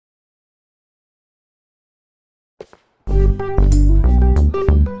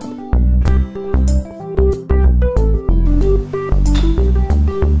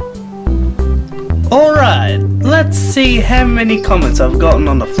Alright, let's see how many comments I've gotten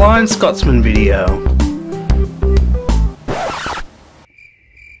on the Flying Scotsman video.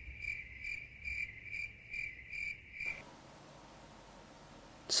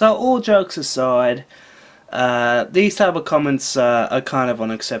 So all jokes aside, these type of comments are kind of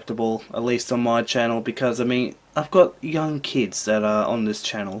unacceptable, at least on my channel, because I mean, I've got young kids that are on this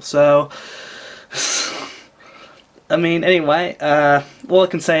channel, so I mean, anyway, all I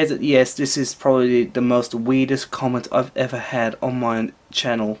can say is that yes, this is probably the most weirdest comment I've ever had on my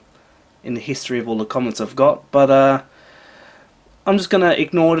channel in the history of all the comments I've got, but I'm just gonna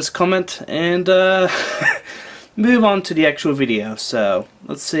ignore this comment and move on to the actual video. So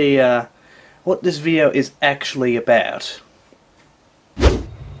let's see what this video is actually about.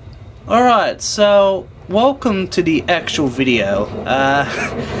 Alright, so welcome to the actual video.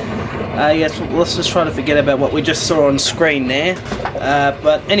 Yes, let's just try to forget about what we just saw on screen there.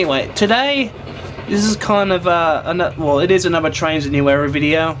 But anyway, today this is kind of well, it is another Trainz New Era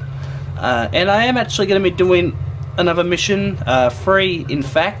video, and I am actually going to be doing another mission, 3 in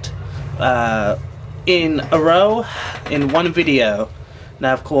fact, in a row in one video.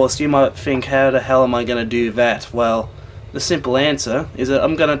 Now, of course, you might think, how the hell am I going to do that? Well, the simple answer is that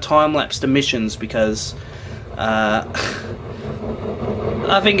I'm going to time-lapse the missions because I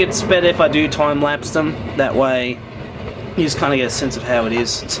think it's better if I do time-lapse them. That way you just kind of get a sense of how it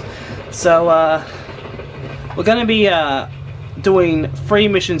is. So we're going to be doing 3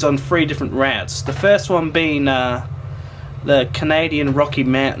 missions on 3 different routes. The first one being the Canadian Rocky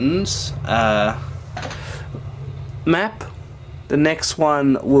Mountains map. The next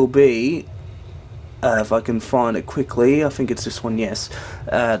one will be, if I can find it quickly, I think it's this one, yes.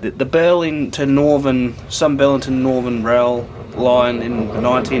 The Burlington Northern Rail line in the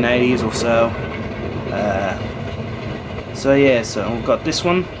 1980s or so. So yeah, so we've got this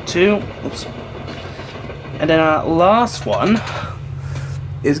one too. Oops. And then our last one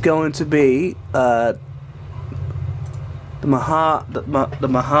is going to be the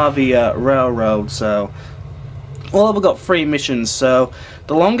Mojave Railroad. So well, we've got 3 missions, so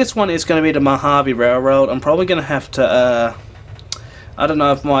the longest one is going to be the Mojave Railroad. I'm probably going to have to, I don't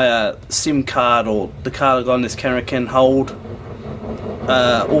know if my SIM card or the card I got on this camera can hold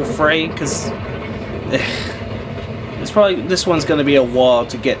all 3, because it's probably, this one's going to be a while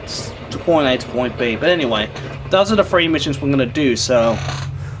to get to point A to point B. But anyway, those are the 3 missions we're going to do. So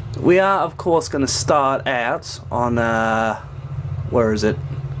we are, of course, going to start out on, where is it?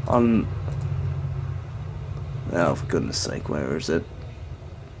 On, oh, for goodness sake, where is it?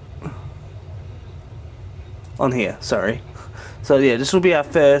 On here, sorry. So yeah, this will be our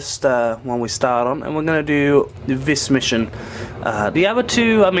first one we start on, and we're going to do this mission. The other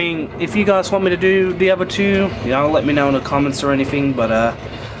 2, I mean, if you guys want me to do the other 2, you know, let me know in the comments or anything, but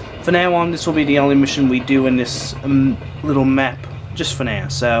for now on, this will be the only mission we do in this little map, just for now.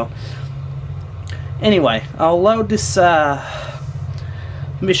 So anyway, I'll load this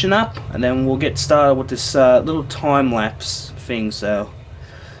mission up, and then we'll get started with this little time-lapse thing. So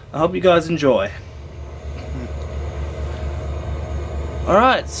I hope you guys enjoy.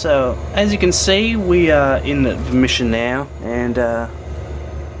 Alright, so as you can see, we are in the mission now, and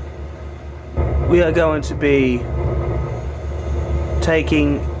we are going to be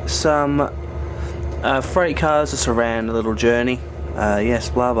taking some freight cars just around a little journey. Yes,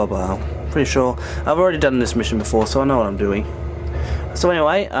 blah blah blah. Pretty sure I've already done this mission before, so I know what I'm doing. So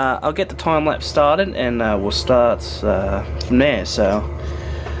anyway, I'll get the time-lapse started, and we'll start from there. So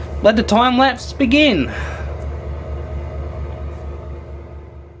let the time-lapse begin.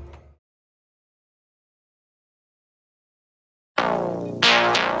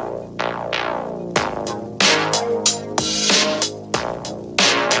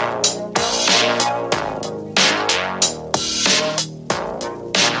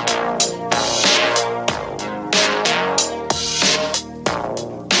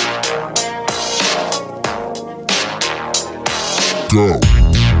 Go.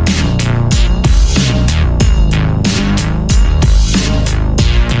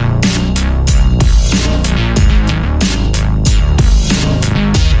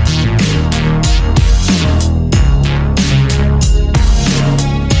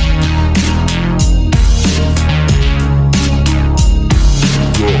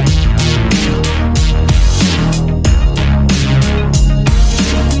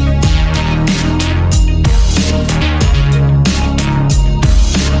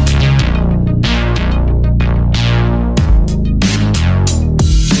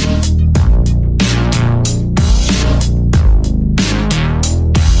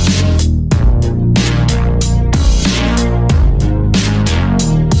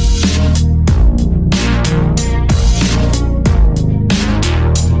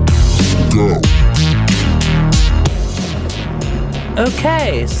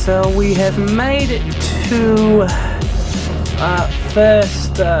 Okay, so we have made it to our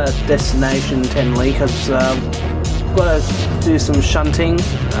first destination, 10 because we've got to do some shunting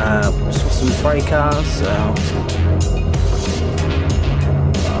for some freight cars, so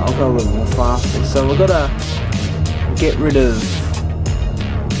I'll go a little more faster. So we've got to get rid of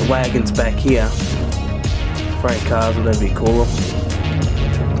the wagons back here, freight cars, whatever you call them.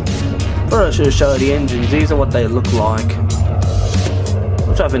 Thought I should have showed the engines. These are what they look like,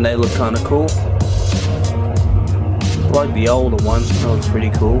 which I think they look kind of cool. I like the older one, that was pretty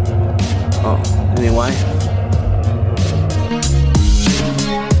cool. Oh, anyway.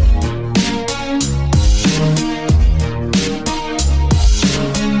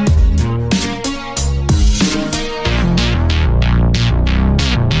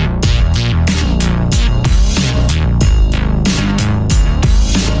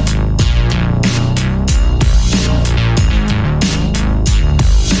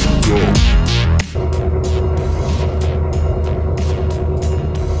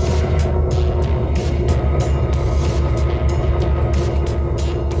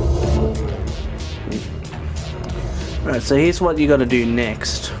 Alright, so here's what you gotta do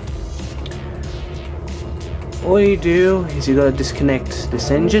next. All you do is you gotta disconnect this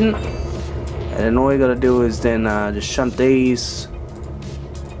engine, and then all you gotta do is then just shunt these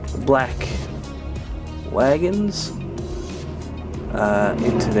black wagons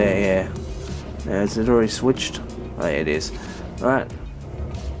into there. Now, is it already switched? Oh, yeah, it is. Alright.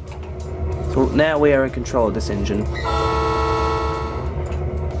 So now we are in control of this engine.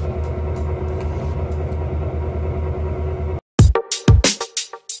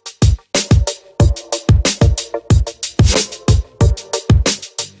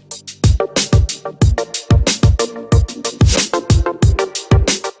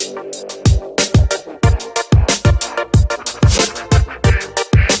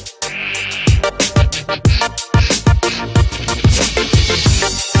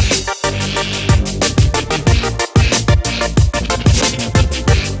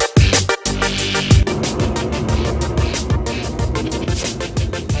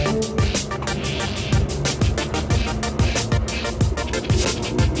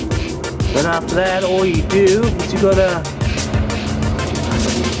 Then after that, all you do is you gotta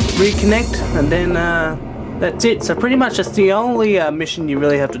reconnect, and then that's it. So pretty much that's the only mission you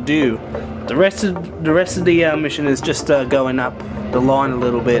really have to do. The rest of the mission is just going up the line a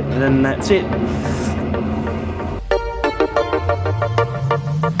little bit, and then that's it.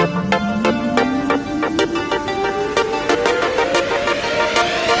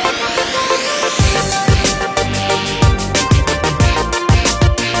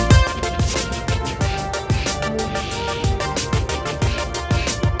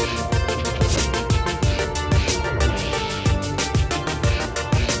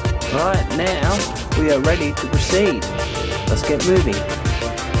 Right, now we are ready to proceed. Let's get moving.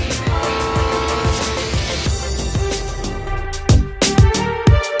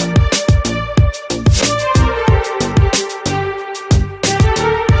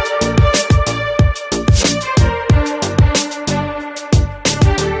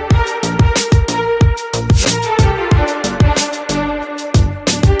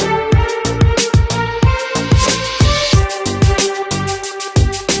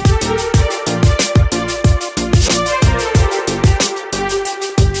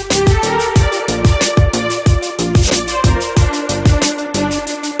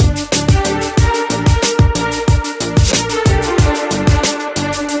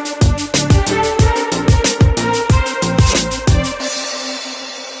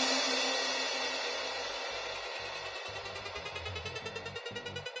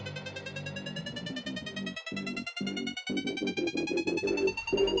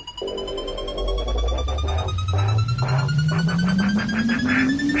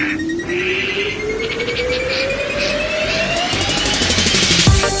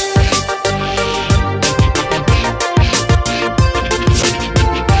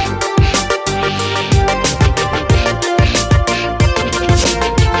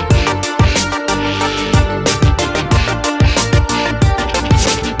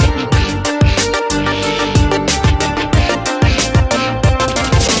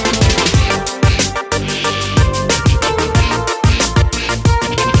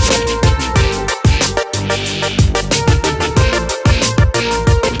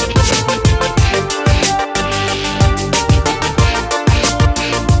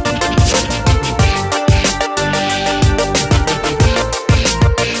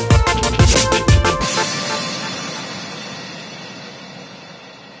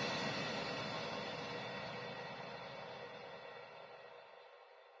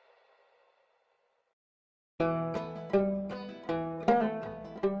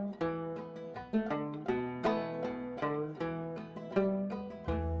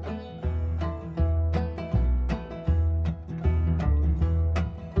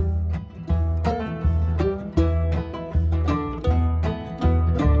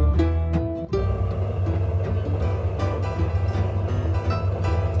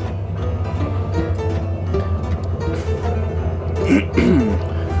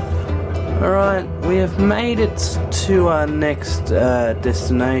 we have made it to our next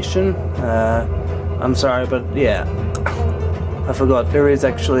destination. I'm sorry, but yeah, I forgot. There is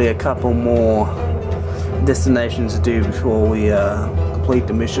actually a couple more destinations to do before we complete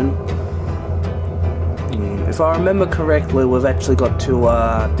the mission. If I remember correctly, we've actually got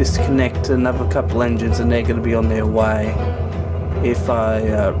to disconnect another couple engines, and they're going to be on their way, if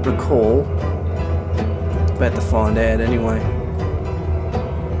I recall. About to find out anyway.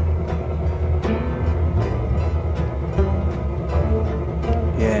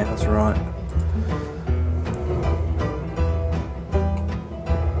 Yeah, that's right.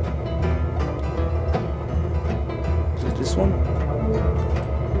 Is it this one?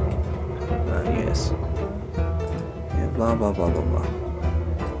 Yes. Yeah, blah blah blah blah blah.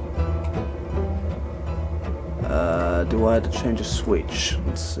 Do I have to change a switch?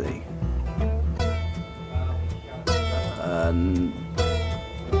 Let's see. A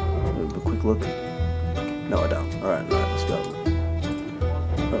quick look. No, I don't. Alright, let's go.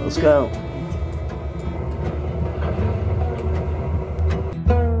 Alright, let's go.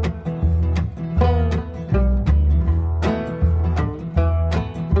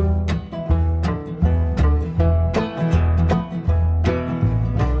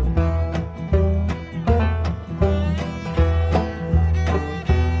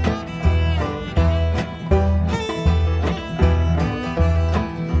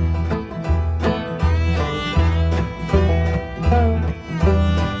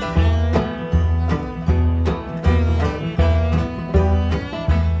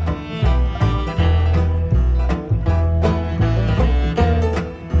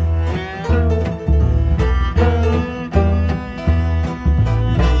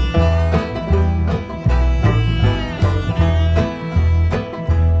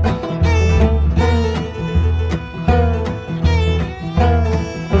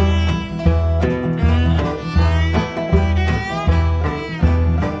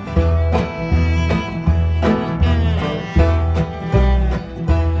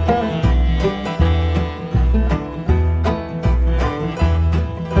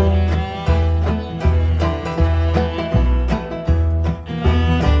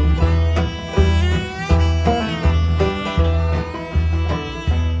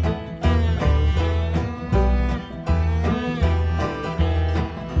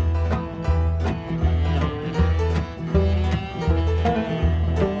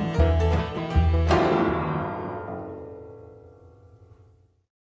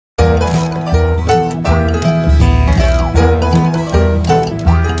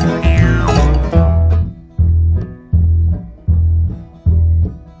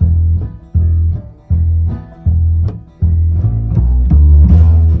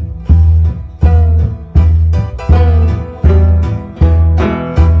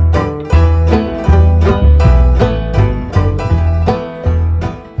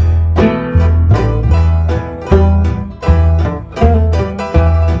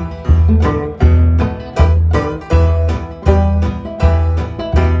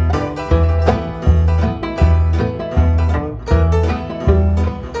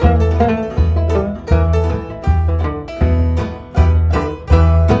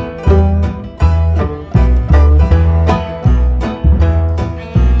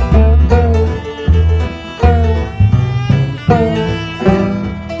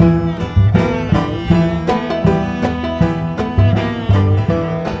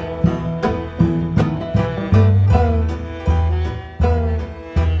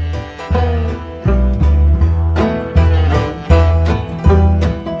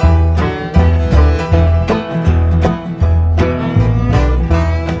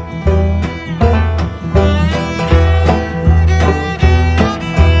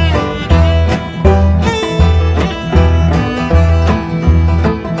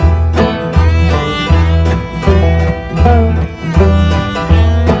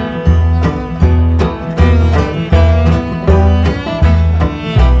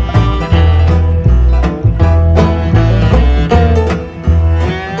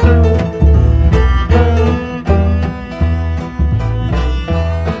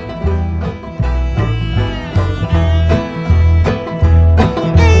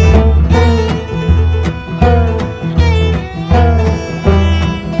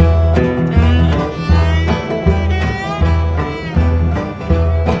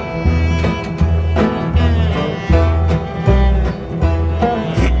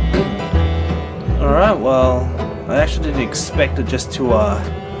 didn't expect it just to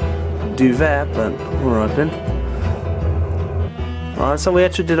do that, but alright then. Alright, so we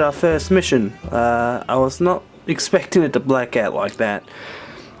actually did our first mission. I was not expecting it to black out like that.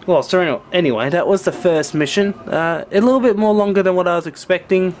 Well, so anyway, that was the first mission. A little bit more longer than what I was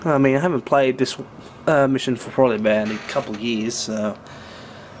expecting. I mean, I haven't played this mission for probably about a couple of years. So.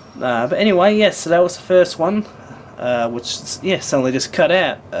 But anyway, yes, so that was the first one, which, yeah, suddenly just cut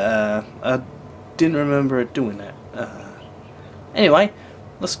out. I didn't remember it doing that. Anyway,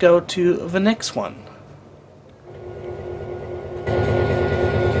 let's go to the next one.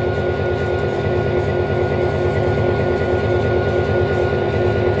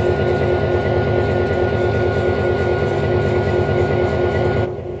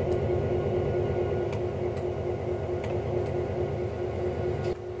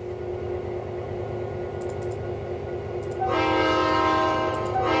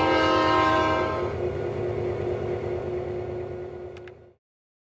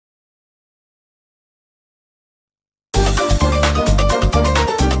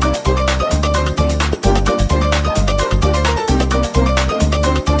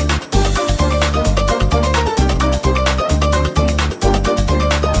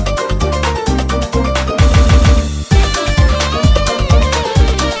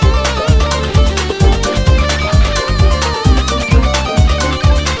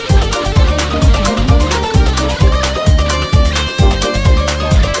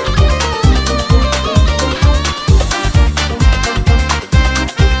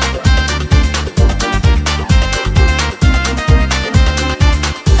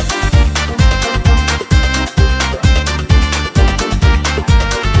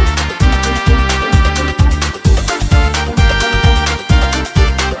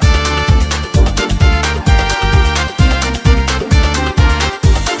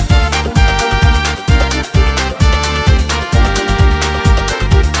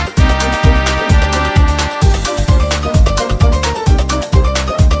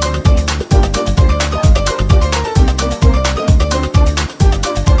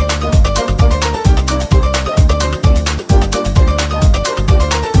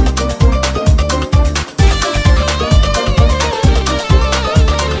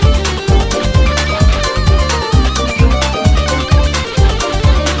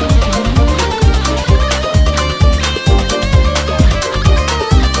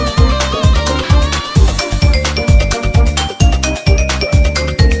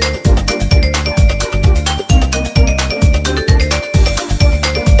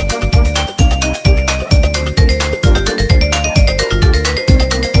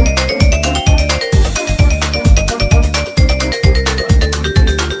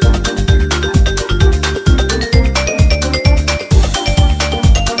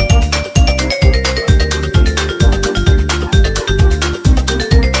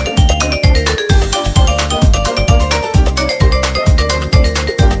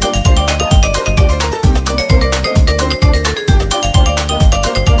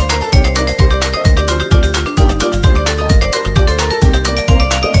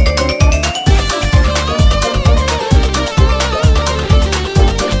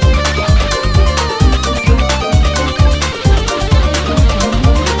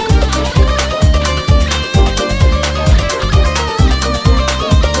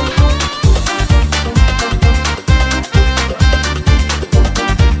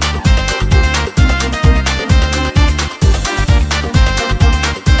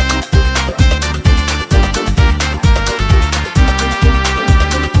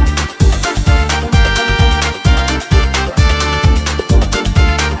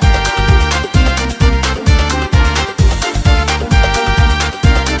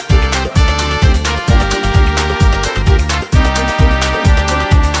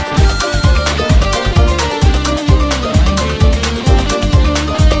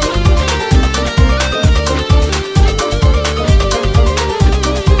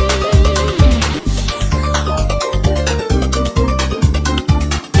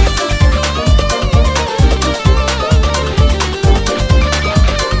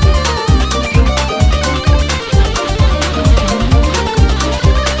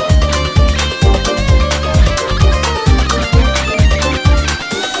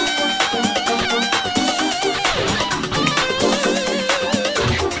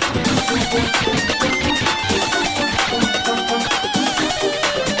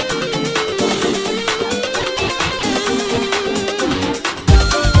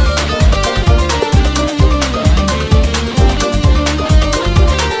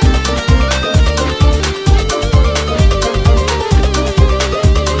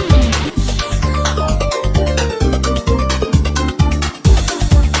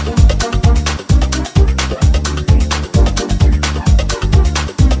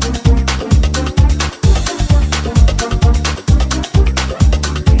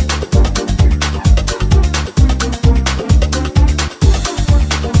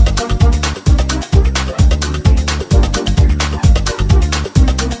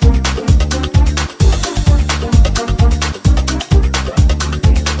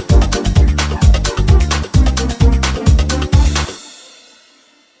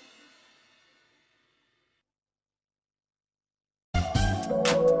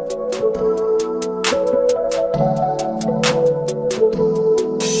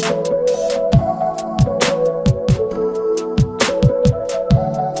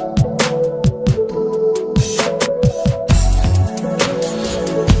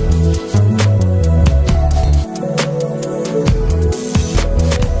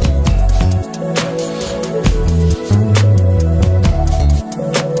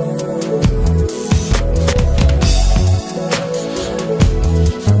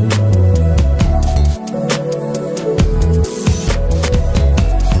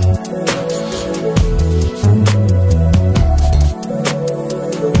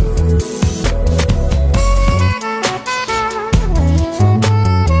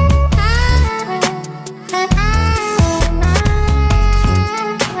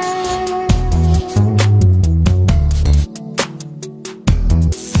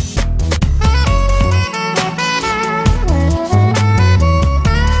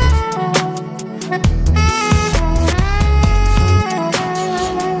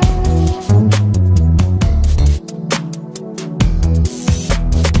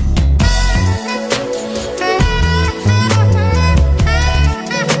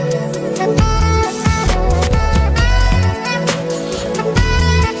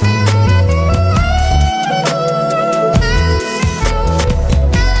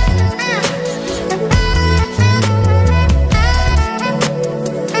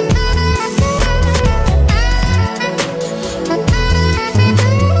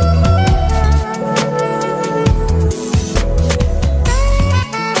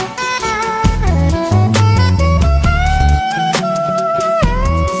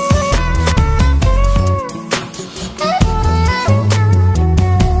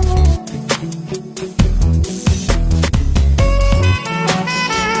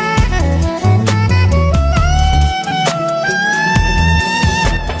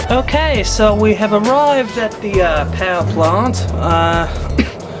 Okay, so we have arrived at the power plant,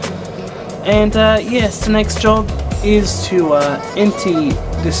 and yes, the next job is to empty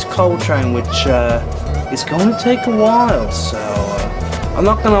this coal train, which is going to take a while. So I'm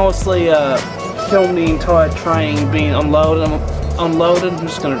not going to obviously film the entire train being unloaded. I'm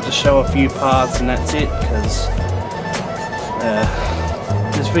just going to show a few parts, and that's it, because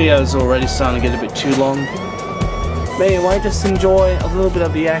this video is already starting to get a bit too long. But anyway, just enjoy a little bit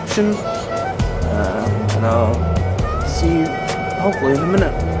of the action, and I'll see you hopefully in a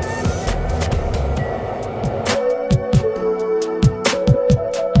minute.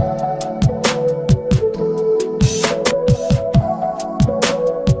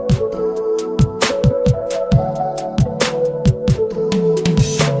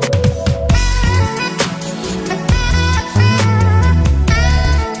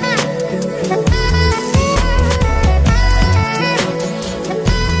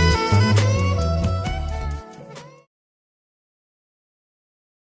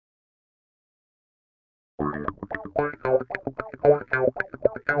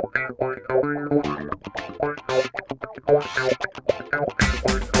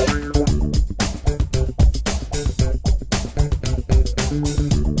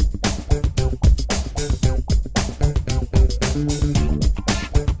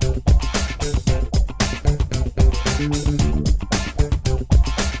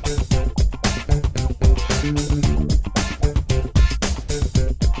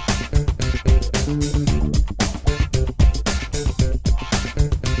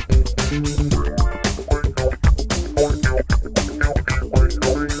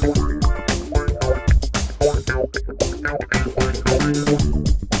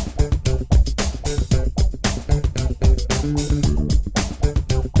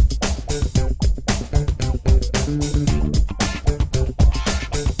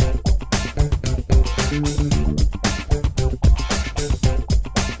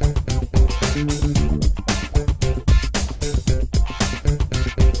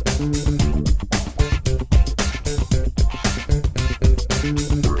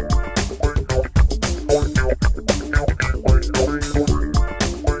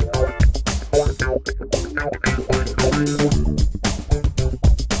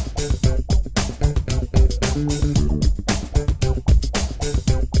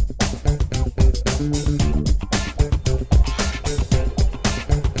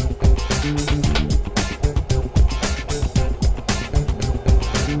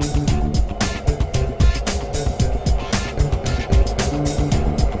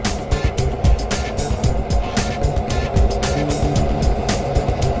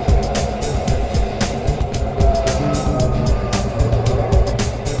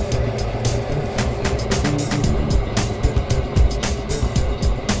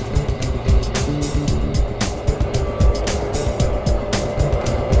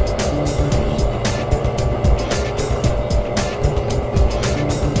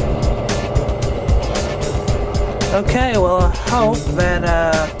 Okay, well, I hope that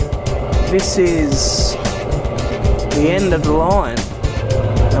this is the end of the line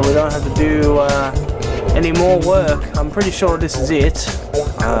and we don't have to do any more work. I'm pretty sure this is it.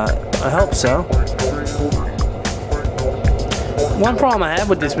 I hope so. One problem I have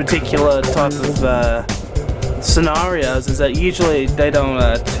with this particular type of scenarios is that usually they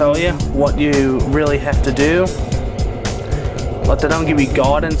don't tell you what you really have to do. Like, they don't give you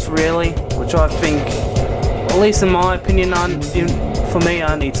guidance really, which I think, at least in my opinion, for me,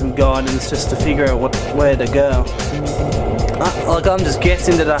 I need some guidance just to figure out where to go. Like, I'm just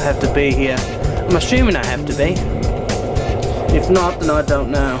guessing that I have to be here. I'm assuming I have to be. If not, then I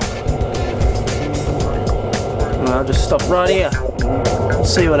don't know. I'll just stop right here. We'll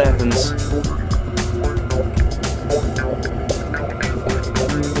see what happens.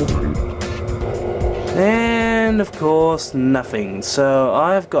 And of course, nothing. So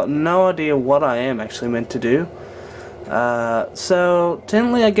I've got no idea what I am actually meant to do. So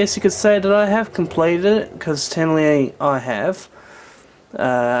technically, I guess you could say that I have completed it, because technically I have.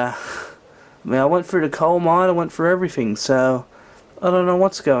 I mean, I went through the coal mine, I went through everything, so I don't know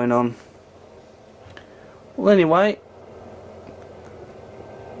what's going on. Well, anyway,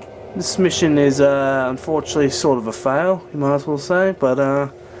 this mission is unfortunately sort of a fail, you might as well say, but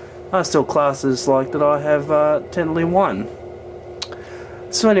I still class as like that I have technically won.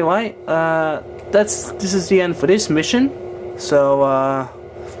 So anyway, this is the end for this mission. So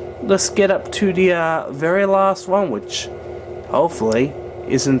let's get up to the very last one, which hopefully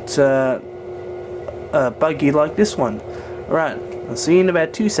isn't buggy like this one. Alright, I'll see you in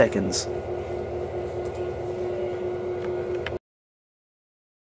about 2 seconds.